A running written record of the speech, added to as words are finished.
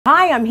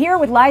Hi, I'm here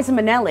with Liza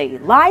Minnelli.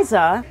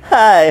 Liza?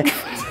 Hi.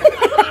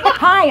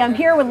 Hi, I'm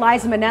here with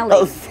Liza Minnelli.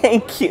 Oh,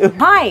 thank you.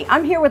 Hi,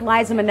 I'm here with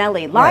Liza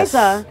Minnelli.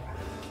 Liza?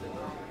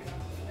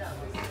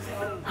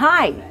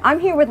 Hi, I'm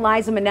here with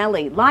Liza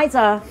Minnelli.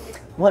 Liza?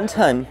 One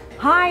time.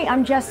 Hi,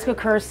 I'm Jessica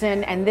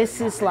Kirson, and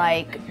this is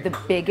like the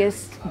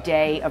biggest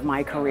day of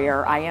my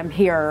career. I am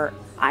here.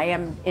 I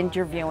am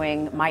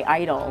interviewing my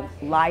idol,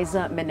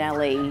 Liza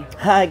Minnelli.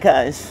 Hi,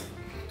 guys.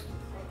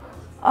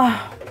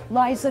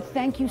 Liza,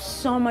 thank you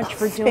so much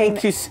for doing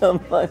Thank you so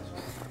much.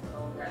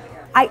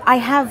 I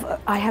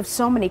have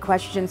so many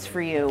questions for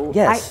you.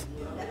 Yes.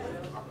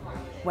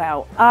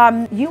 Wow.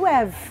 You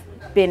have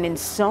been in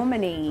so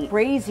many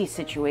crazy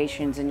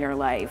situations in your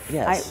life.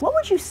 Yes. What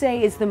would you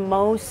say is the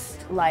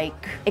most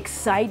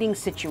exciting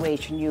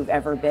situation you've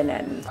ever been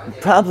in?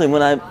 Probably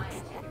when I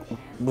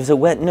was a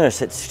wet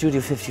nurse at Studio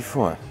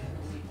 54.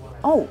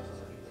 Oh,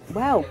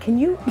 wow. Can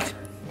you?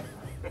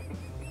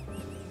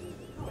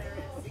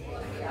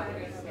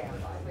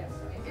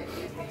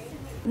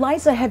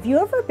 Liza, have you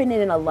ever been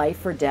in a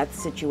life or death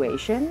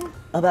situation?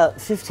 About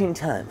 15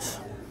 times.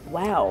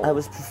 Wow. I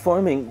was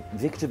performing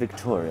Victor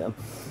Victoria,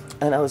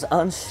 and I was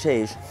on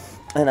stage,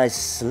 and I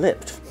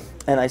slipped.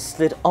 And I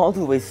slid all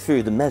the way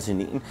through the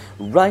mezzanine,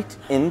 right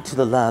into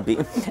the lobby.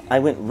 I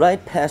went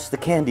right past the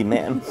candy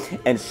man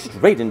and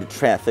straight into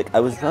traffic. I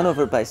was run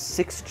over by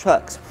 6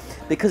 trucks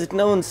because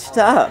no one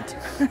stopped.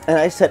 And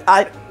I said,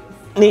 I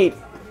need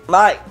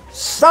my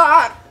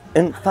son!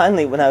 And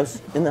finally, when I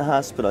was in the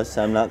hospital, I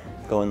said, I'm not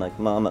going like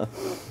mama.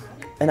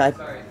 And I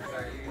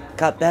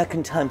got back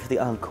in time for the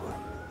encore.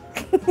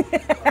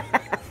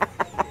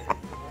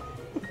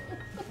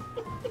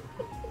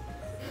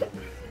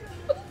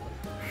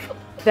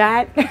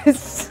 That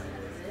is...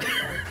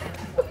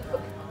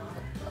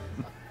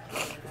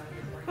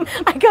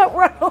 I got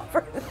run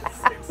over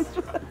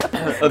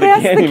Oh, the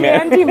candy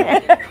man. Candy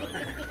man.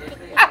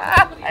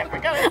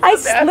 I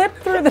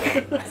slipped through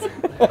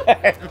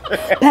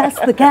the...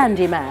 past the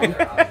candy man.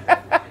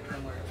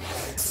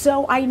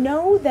 So I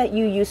know that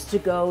you used to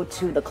go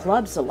to the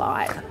clubs a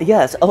lot.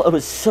 Yes. Oh, it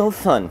was so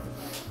fun.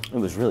 It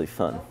was really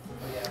fun.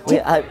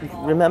 I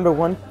remember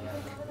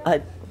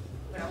I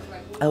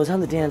was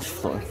on the dance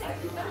floor,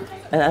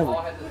 and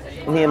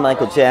me and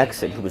Michael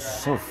Jackson, who was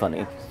so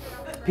funny.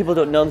 People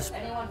don't know this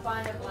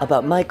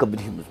about Michael, but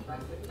he was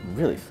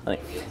really funny.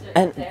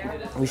 And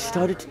we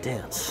started to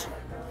dance.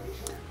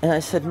 And I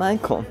said,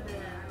 Michael,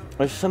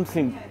 there's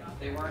something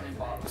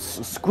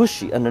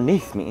squishy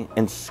underneath me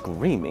and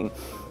screaming.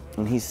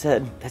 And he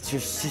said, that's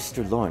your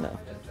sister Lorna.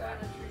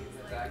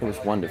 It was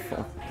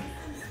wonderful.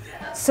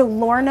 So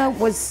Lorna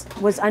was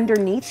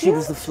underneath you? She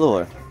was the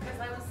floor.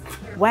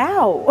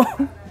 Wow.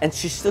 And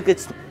she still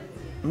gets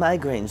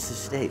migraines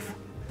this day.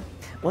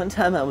 One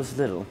time I was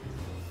little,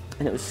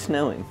 and it was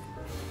snowing,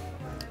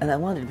 and I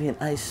wanted to be an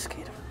ice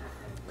skater,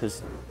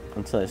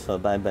 until I saw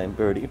Bye Bye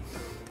Birdie.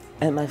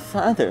 And my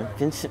father,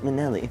 Vincent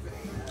Minnelli,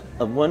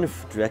 a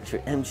wonderful director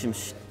at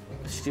MGM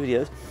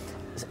Studios,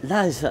 said,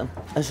 Liza,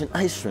 there's an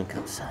ice rink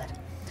outside.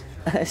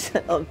 And I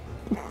said, oh,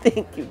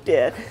 thank you,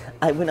 Dad.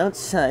 I went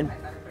outside,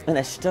 and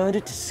I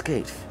started to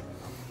skate.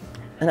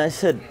 And I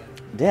said,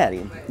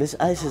 Daddy, this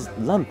ice is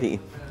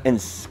lumpy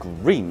and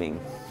screaming.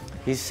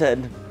 He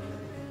said,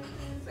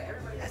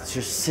 that's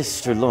your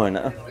sister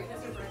Lorna.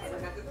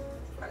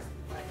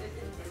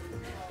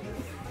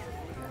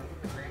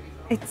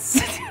 It's...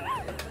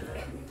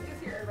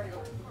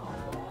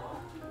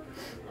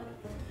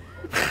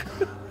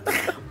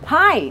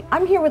 Hi,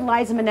 I'm here with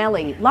Liza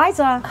Minnelli.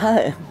 Liza.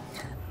 Hi.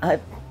 I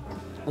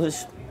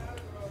was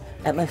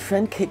at my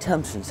friend Kate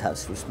Thompson's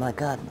house, who was my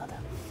godmother,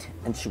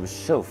 and she was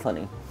so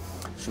funny.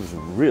 She was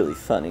really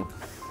funny.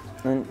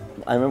 And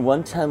I remember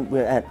one time we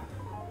were at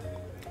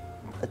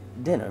a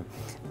dinner,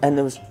 and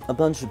there was a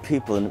bunch of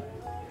people, and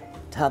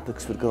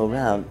topics would go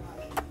around,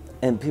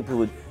 and people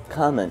would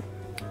comment.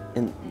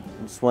 And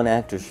this one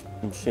actor, she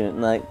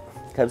didn't like,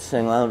 kept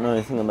saying, well, I don't know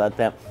anything about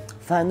that.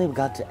 Finally, we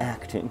got to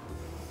acting.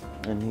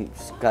 And he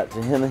got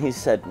to him and he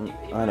said,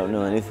 I don't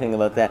know anything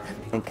about that.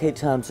 And Kate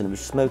Thompson, who was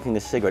smoking a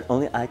cigarette,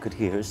 only I could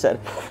hear her, said,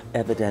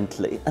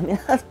 evidently. I mean,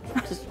 I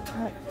just...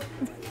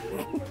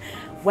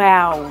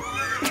 Wow.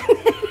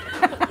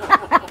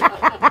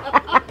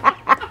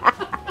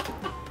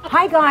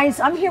 Hi guys,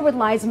 I'm here with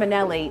Liza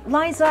Minnelli.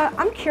 Liza,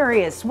 I'm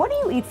curious, what do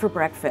you eat for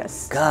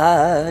breakfast?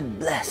 God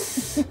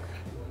bless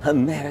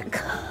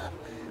America,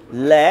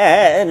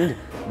 land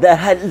that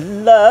I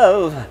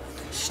love.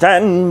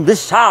 Stand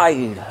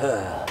beside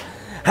her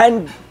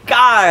and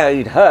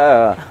guide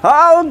her.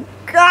 Oh,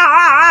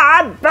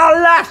 God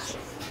bless!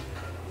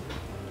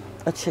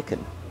 A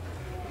chicken.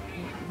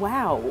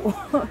 Wow.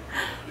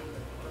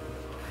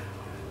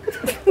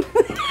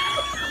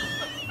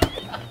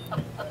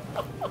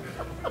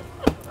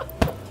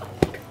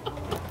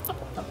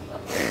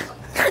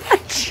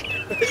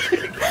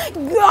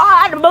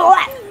 God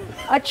bless!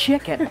 A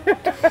chicken.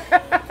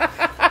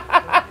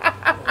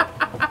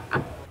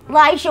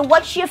 Liza,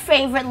 what's your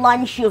favorite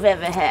lunch you've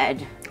ever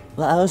had?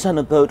 Well, I was on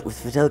a boat with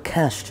Fidel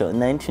Castro in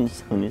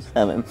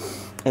 1977.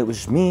 It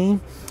was me,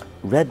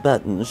 Red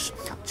Buttons,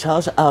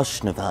 Charles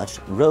Arshnavad,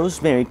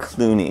 Rosemary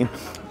Clooney,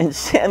 and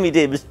Sammy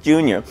Davis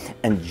Jr.,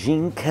 and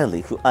Gene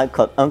Kelly, who I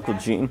called Uncle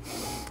Gene.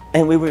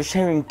 And we were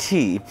sharing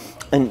tea,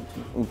 and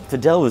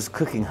Fidel was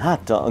cooking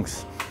hot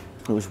dogs.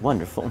 It was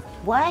wonderful.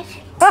 What?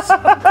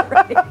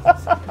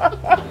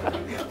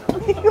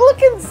 You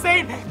look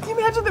insane. Can you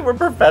imagine that we're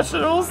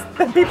professionals?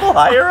 That people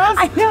hire us?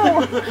 I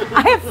know.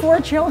 I have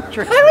 4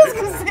 children. I was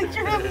going to say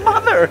you're a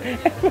mother.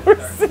 And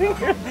we're sitting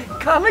here.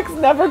 Comics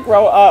never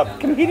grow up.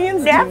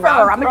 Comedians Never. do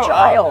not I'm a grow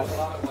child.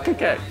 up.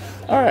 Okay.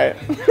 All right.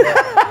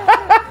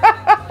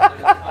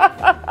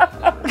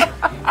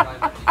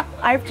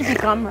 I have to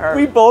become her.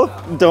 We both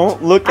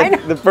don't look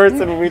at the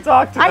person when we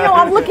talk to them. I know.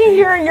 I'm looking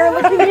here and you're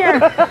looking here.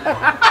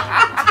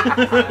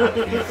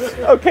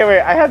 Okay,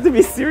 wait. I have to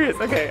be serious.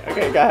 Okay,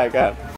 go ahead.